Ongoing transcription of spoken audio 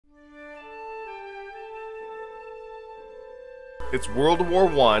It's World War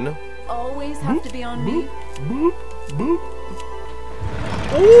I. Always have to be on me. Boop, boop.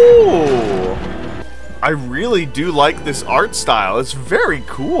 Ooh! I really do like this art style. It's very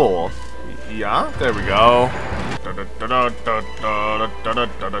cool. Yeah, there we go.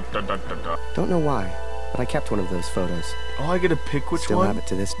 Don't know why, but I kept one of those photos. Oh, I get to pick which Still one? have it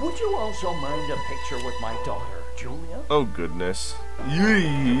to this. Would you also mind a picture with my daughter, Julia? Oh, goodness.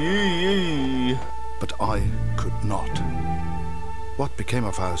 Yee. But I could not. What became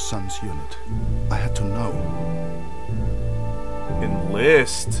of our son's unit? I had to know.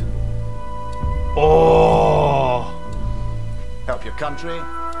 Enlist. Oh. Help your country,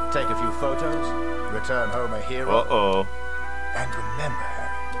 take a few photos, return home a hero. Uh-oh. And remember,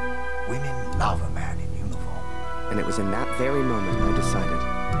 Harry, women love a man in uniform. And it was in that very moment I decided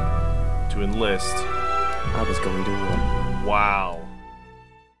To enlist. I was going to war. Wow.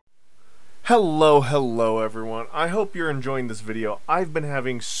 Hello everyone. I hope you're enjoying this video. I've been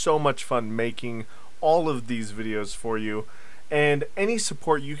having so much fun making all of these videos for you, and any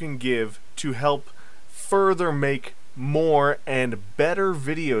support you can give to help further make more and better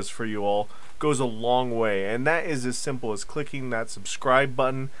videos for you all goes a long way. And that is as simple as clicking that subscribe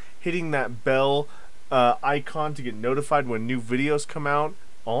button, hitting that bell icon to get notified when new videos come out.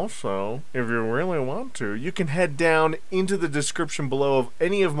 Also, if you really want to, you can head down into the description below of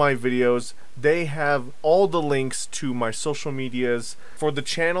any of my videos. They have all the links to my social medias for the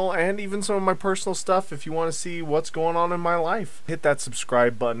channel and even some of my personal stuff if you want to see what's going on in my life. Hit that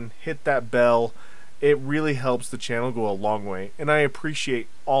subscribe button, hit that bell. It really helps the channel go a long way, and I appreciate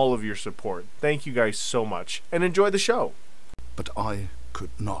all of your support. Thank you guys so much, and enjoy the show. But I could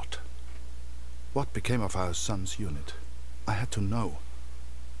not. What became of our son's unit? I had to know.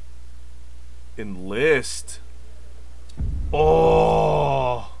 Enlist.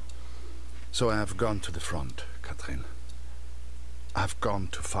 Oh. So I have gone to the front, Catherine. I've gone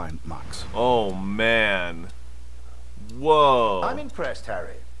to find Max. Oh, man. Whoa. I'm impressed,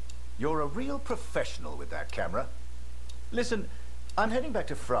 Harry. You're a real professional with that camera. Listen, I'm heading back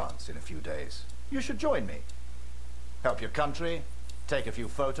to France in a few days. You should join me. Help your country, take a few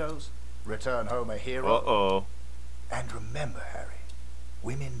photos, return home a hero. Uh-oh. And remember, Harry,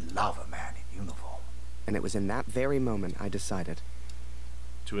 women love a man in uniform. And it was in that very moment I decided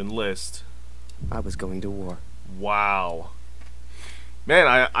To enlist. I was going to war. Wow. Man,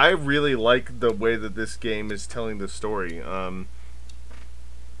 I really like the way that this game is telling the story.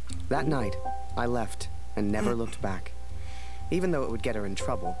 That night, I left and never looked back. Even though it would get her in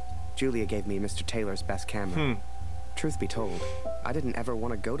trouble, Julia gave me Mr. Taylor's best camera. Truth be told, I didn't ever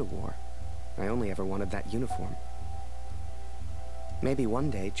want to go to war. I only ever wanted that uniform. Maybe one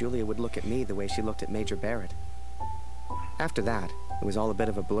day, Julia would look at me the way she looked at Major Barrett. After that, it was all a bit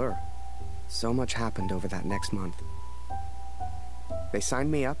of a blur. So much happened over that next month. They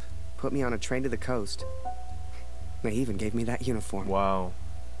signed me up, put me on a train to the coast. They even gave me that uniform. Wow.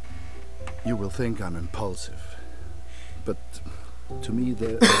 You will think I'm impulsive, but to me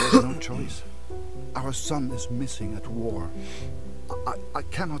there was no choice. Our son is missing at war. I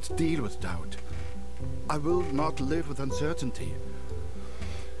cannot deal with doubt. I will not live with uncertainty.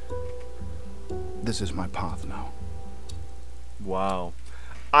 This is my path now. Wow.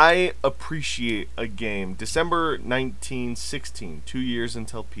 I appreciate a game. December 1916, 2 years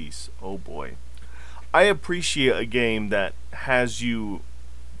until peace. Oh boy. I appreciate a game that has you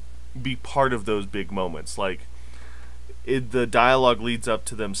be part of those big moments. Like, the dialogue leads up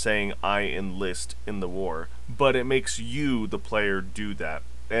to them saying, I enlist in the war. But it makes you, the player, do that.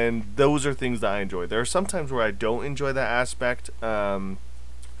 And those are things that I enjoy. There are some times where I don't enjoy that aspect,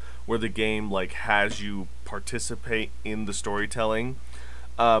 where the game like has you participate in the storytelling.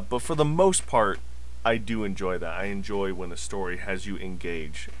 But for the most part, I do enjoy that. I enjoy when a story has you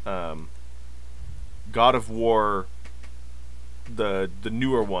engage. God of War, the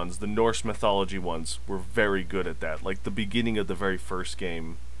newer ones, the Norse mythology ones, were very good at that. Like the beginning of the very first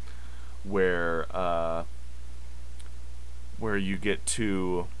game, where you get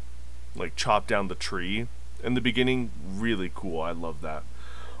to like chop down the tree in the beginning. Really cool. I love that.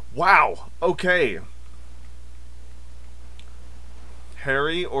 Wow. Okay.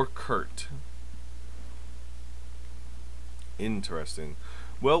 Harry or Kurt? Interesting.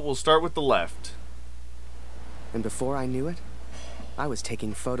 Well, we'll start with the left. And before I knew it, I was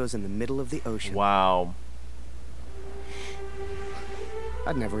taking photos in the middle of the ocean. Wow.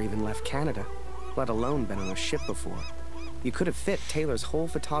 I'd never even left Canada, let alone been on a ship before. You could have fit Taylor's whole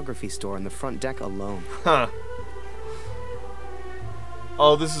photography store on the front deck alone. Huh.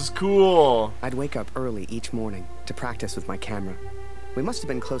 Oh, this is cool. I'd wake up early each morning to practice with my camera. We must have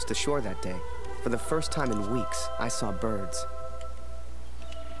been close to shore that day. For the first time in weeks, I saw birds.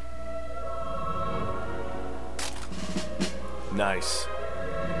 Nice.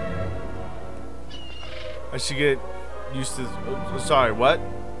 I should get used to... sorry, what?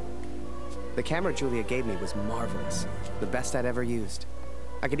 The camera Julia gave me was marvelous. The best I'd ever used.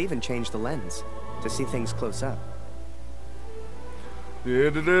 I could even change the lens to see things close up.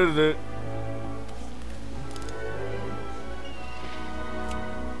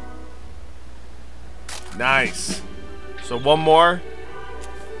 Nice. So one more.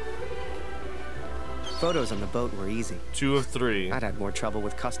 Photos on the boat were easy. 2 of 3. I'd had more trouble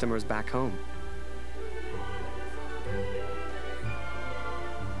with customers back home.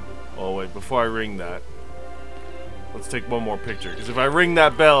 Oh wait, before I ring that, let's take one more picture. Because if I ring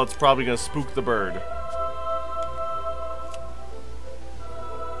that bell, it's probably gonna spook the bird.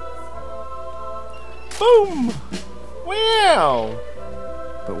 Boom! Wow!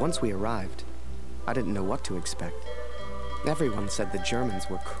 But once we arrived, I didn't know what to expect. Everyone said the Germans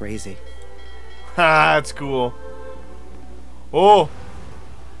were crazy. Ha, that's cool. Oh!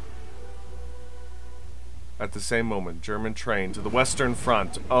 At the same moment, German train to the Western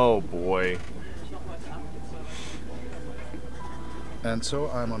Front. Oh boy. And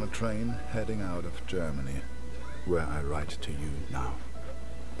so I'm on a train heading out of Germany, where I write to you now.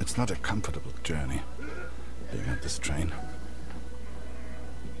 It's not a comfortable journey, being at this train.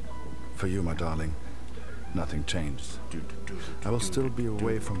 For you, my darling, nothing changes. I will still be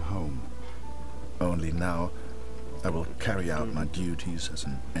away from home. Only now, I will carry out my duties as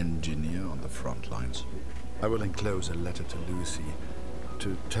an engineer on the front lines. I will enclose a letter to Lucy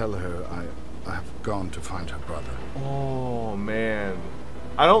to tell her I have gone to find her brother. Oh man.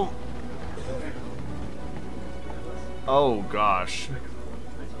 I don't... Oh gosh.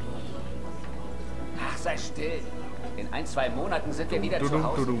 Ach, sei still. In 1-2 Monaten sind wir wieder zu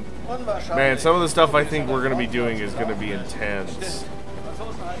Hause. Man, some of the stuff I think we're gonna be doing is gonna be intense.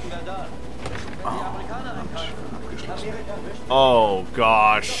 Oh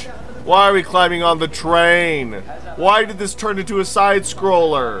gosh. Why are we climbing on the train? Why did this turn into a side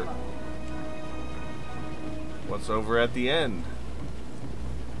scroller? What's over at the end?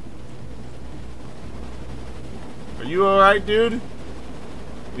 Are you alright, dude?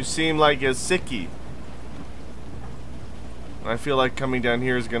 You seem like a sickie. I feel like coming down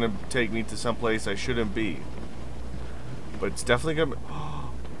here is gonna take me to someplace I shouldn't be. But it's definitely gonna...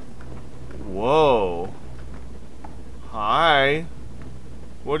 Whoa. Hi.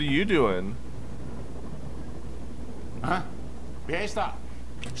 What are you doing? Wer ist da?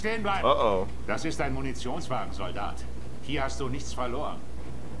 Stehen bleiben. Uh-oh. Das ist ein Munitionswagen, Soldat. Hier hast du nichts verloren.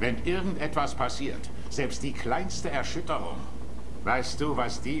 Wenn irgendetwas passiert, selbst die kleinste Erschütterung, weißt du,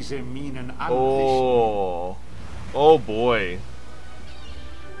 was diese Minen anrichten? Oh. Oh boy.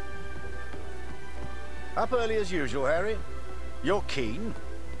 Up early as usual, Harry. You're keen.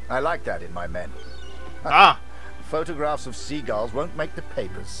 I like that in my men. Ah! Photographs of seagulls won't make the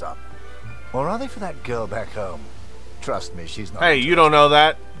papers, son. Or are they for that girl back home? Trust me, she's not. Hey, you don't know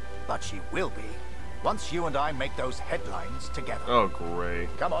that. But she will be. Once you and I make those headlines together. Oh, great.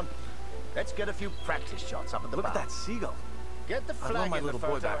 Come on. Let's get a few practice shots up at the bar. Look at that seagull. Get the I flag want my in little the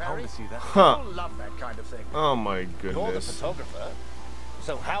boy photo, back home Harry. to see that. Huh. You'll love that kind of thing. Oh my You're the goodness. photographer.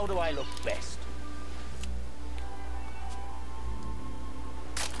 So how do I look best?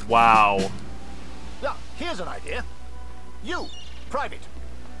 Wow. Yeah, here's an idea. You, Private,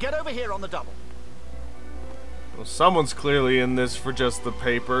 get over here on the double. Well, someone's clearly in this for just the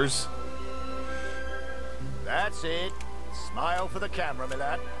papers. That's it. Smile for the camera, my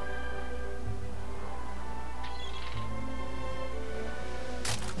lad.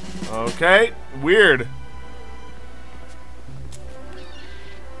 Okay, weird.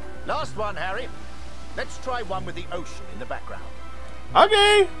 Last one, Harry. Let's try one with the ocean in the background.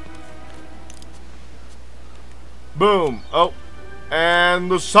 Okay. Boom. Oh,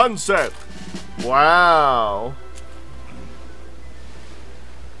 and the sunset. Wow.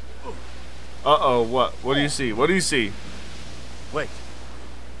 Uh-oh, what? What do you see? What do you see? Wait.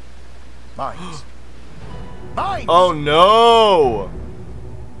 Mines. Mines! Oh no!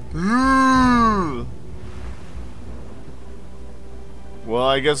 Well,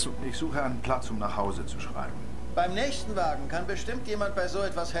 I guess... Ich suche einen Platz, um nach Hause zu schreiben. Beim nächsten Wagen kann bestimmt jemand bei so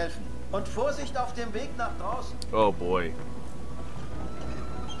etwas helfen. Und Vorsicht auf dem Weg nach draußen. Oh boy.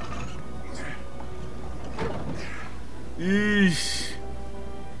 Eesh.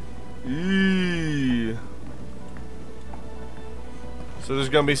 Eee. So there's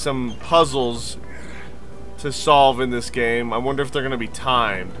gonna be some puzzles to solve in this game. I wonder if they're gonna be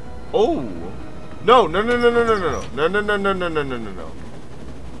timed. Oh! No, no, no, no, no, no, no, no, no, no, no, no, no, no, no, no.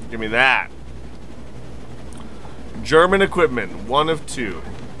 Give me that. German equipment, 1 of 2.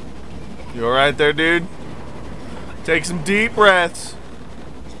 You alright there, dude? Take some deep breaths.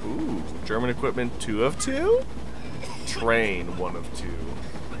 Ooh, German equipment 2 of 2? Train 1 of 2.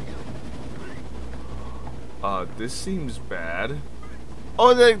 This seems bad.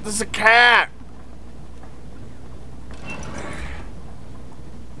 Oh, there's a cat!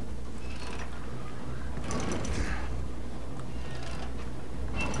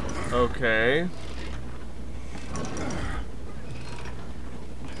 Okay.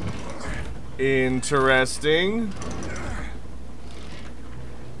 Interesting.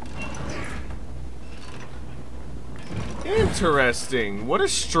 Interesting. What a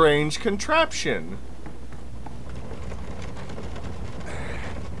strange contraption.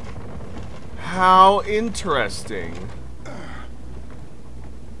 How interesting.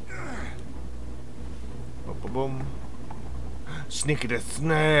 Boom. Sneakity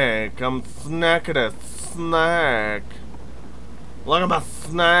snack. I'm snackity snack. Look at my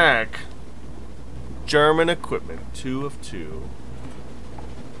snack. German equipment 2 of 2.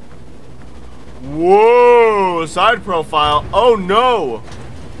 Whoa! Side profile. Oh no!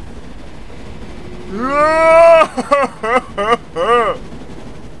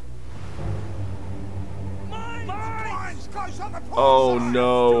 Oh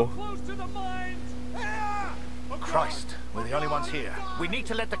no. Christ, we're the only ones here. We need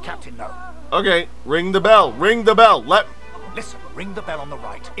to let the captain know. Okay, ring the bell. Ring the bell. Listen, ring the bell on the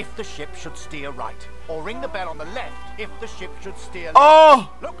right if the ship should steer right. Or ring the bell on the left if the ship should steer left.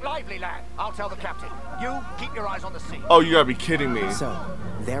 Oh! Look lively, lad. I'll tell the captain. You keep your eyes on the sea. Oh, you gotta be kidding me. So,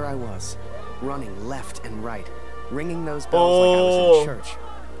 there I was, running left and right, ringing those bells like I was in church.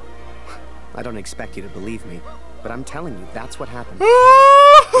 I don't expect you to believe me, but I'm telling you, that's what happened.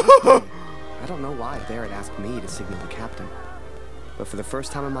 I don't know why Barrett asked me to signal the captain, but for the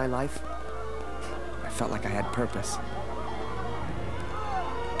first time in my life, I felt like I had purpose.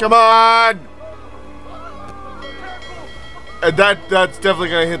 Come on! And that's definitely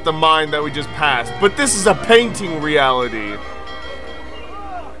gonna hit the mine that we just passed. But this is a painting reality.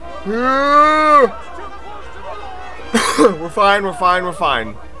 We're fine, we're fine, we're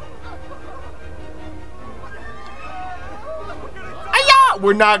fine.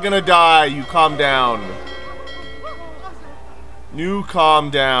 We're not gonna die, you calm down. You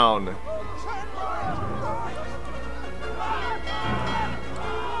calm down.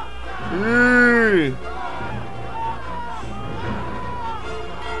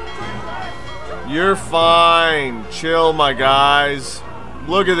 You're fine. Chill, my guys.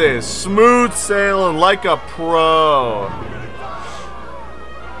 Look at this. Smooth sailing like a pro.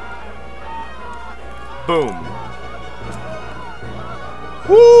 Boom.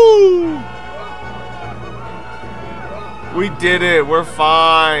 Woo! We did it. We're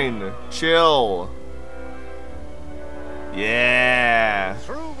fine. Chill. Yeah.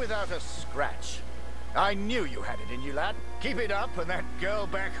 Through without a scratch. I knew you had it in you, lad. Keep it up, and that girl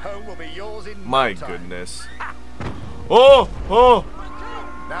back home will be yours in My no time. goodness. Oh! Oh!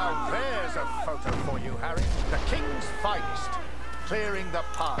 Now there's a photo for you, Harry. The King's finest, clearing the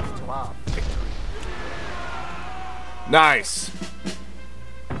path to our victory. Nice.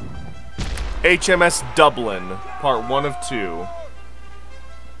 HMS Dublin, part 1 of 2.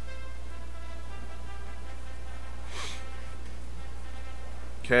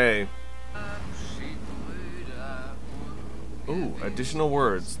 Okay. Ooh, additional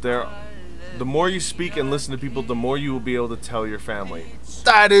words. The more you speak and listen to people, the more you will be able to tell your family.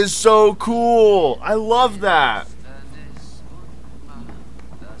 That is so cool! I love that!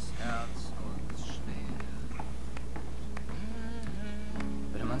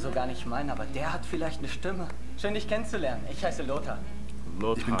 Würde man so gar nicht meinen, aber der hat vielleicht eine Stimme. Schön, dich kennenzulernen. Ich heiße Lothar.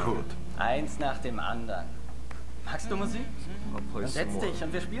 Ich bin Kurt. Eins nach dem anderen. Magst du Musik? Dann setz dich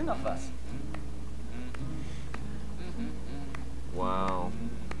und wir spielen noch was. Wow.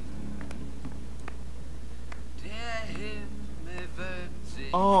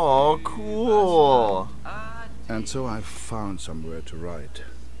 Oh, cool. And so I found somewhere to write,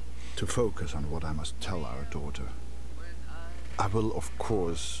 to focus on what I must tell our daughter. I will, of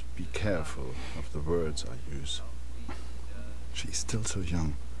course, be careful of the words I use. She's still so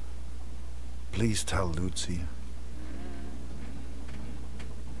young. Please tell Lucy.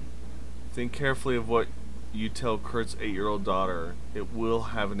 Think carefully of what you tell Kurt's 8-year-old daughter. It will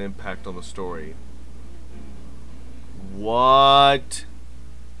have an impact on the story. What?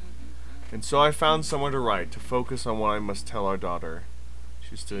 And so I found somewhere to write, to focus on what I must tell our daughter.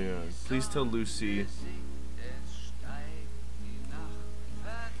 She's still young. Please tell Lucy.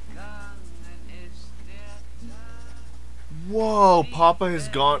 Whoa, Papa has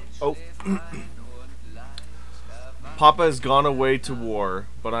gone. Oh. Papa has gone away to war,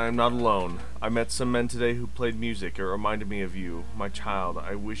 but I am not alone. I met some men today who played music. It reminded me of you. My child,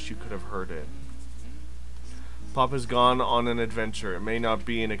 I wish you could have heard it. Papa's gone on an adventure. It may not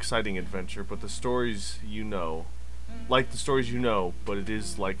be an exciting adventure, but the stories you know. Like the stories you know, but it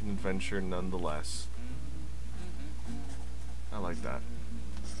is like an adventure nonetheless. I like that.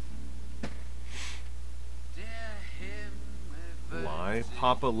 Lie.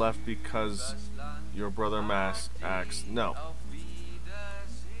 Papa left because your brother acts. No.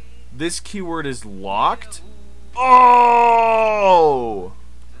 This keyword is locked? Oh!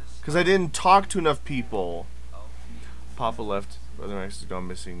 Because I didn't talk to enough people. Papa left. Brother Max has gone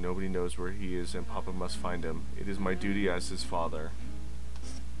missing. Nobody knows where he is, and Papa must find him. It is my duty as his father.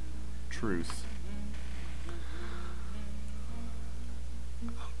 Truth.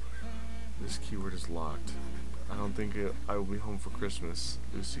 This keyword is locked. I don't think I will be home for Christmas.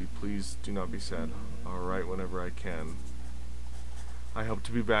 Lucy, please do not be sad. I'll write whenever I can. I hope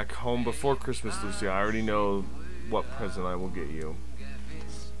to be back home before Christmas, Lucy. I already know what present I will get you.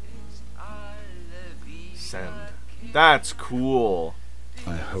 Send. That's cool.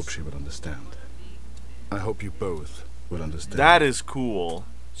 I hope she would understand. I hope you both would understand. That is cool.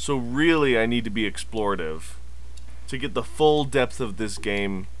 So really, I need to be explorative to get the full depth of this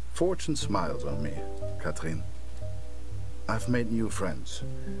game. Fortune smiles on me, Katrin. I've made new friends.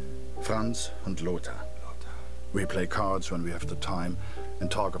 Franz and Lothar. We play cards when we have the time and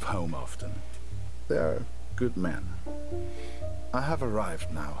talk of home often. They're good men. I have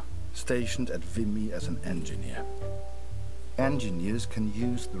arrived now, stationed at Vimy as an engineer. Engineers can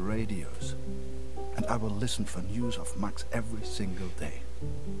use the radios, and I will listen for news of Max every single day.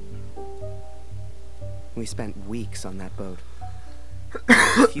 We spent weeks on that boat.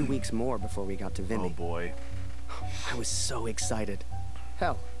 A few weeks more before we got to Vimy. Oh boy. I was so excited.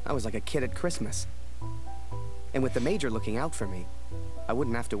 Hell, I was like a kid at Christmas. And with the Major looking out for me, I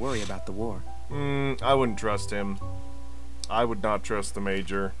wouldn't have to worry about the war. I wouldn't trust him. I would not trust the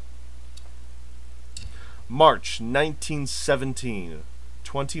Major. March 1917.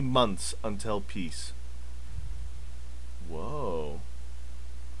 20 months until peace. Whoa.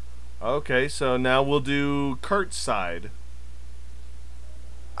 Okay, so now we'll do Kurt's side.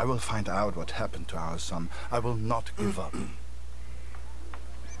 I will find out what happened to our son. I will not give up.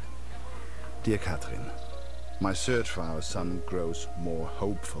 Dear Katrin, my search for our son grows more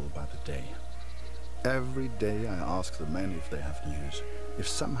hopeful by the day. Every day I ask the men if they have news, if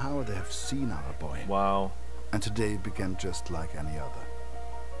somehow they have seen our boy. Wow. And today began just like any other.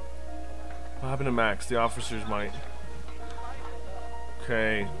 What happened to Max? The officers might...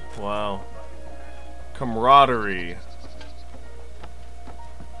 Okay, wow. Camaraderie.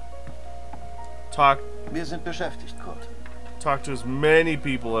 Wir sind beschäftigt, Kurt. Talk to as many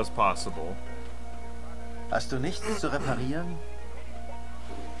people as possible. Hast du nichts zu reparieren?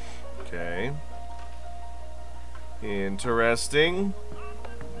 Okay. Interesting.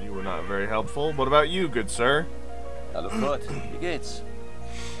 You were not very helpful. What about you, good sir? Hallo Kurt, wie geht's?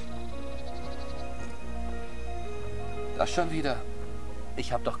 Das schon wieder.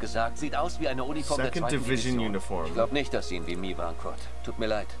 Ich hab doch gesagt, sieht aus wie eine Uniform der Second zweiten Division Division. uniform. Ich glaub nicht, dass sie in Vimy waren, Kurt. Tut mir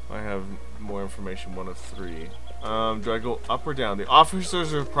leid. I have more information, 1 of 3. Do I go up or down? The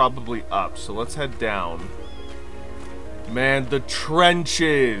officers are probably up, so let's head down. Man, the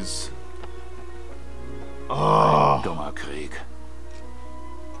trenches! Oh. Dummer Krieg.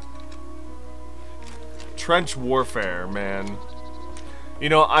 Trench warfare, man. You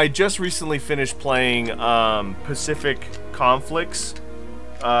know, I just recently finished playing Pacific Conflicts.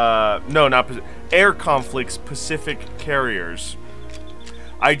 No, not Pacific. Air Conflicts Pacific Carriers.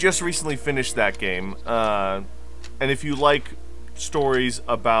 I just recently finished that game. And if you like stories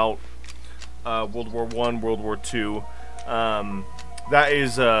about World War I, World War II, that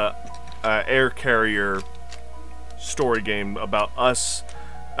is a air carrier story game about us,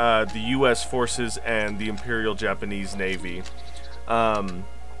 the U.S. forces, and the Imperial Japanese Navy. And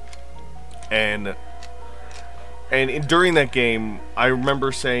during that game, I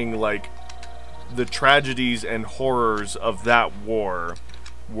remember saying, like, the tragedies and horrors of that war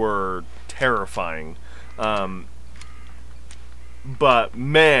were terrifying. But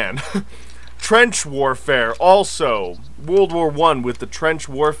man, trench warfare also. World War I with the trench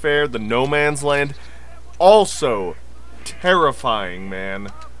warfare, the no man's land, also terrifying,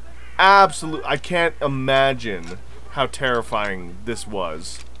 man. Absolute. I can't imagine how terrifying this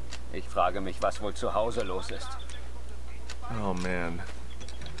was. Ich frage mich, was wohl zu Hause los ist. Oh man.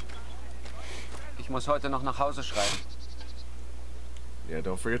 Ich muss heute noch nach Hause schreiben. Yeah,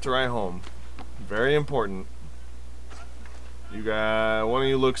 don't forget to write home. Very important. You got one of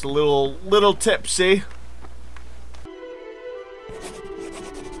you looks a little tipsy.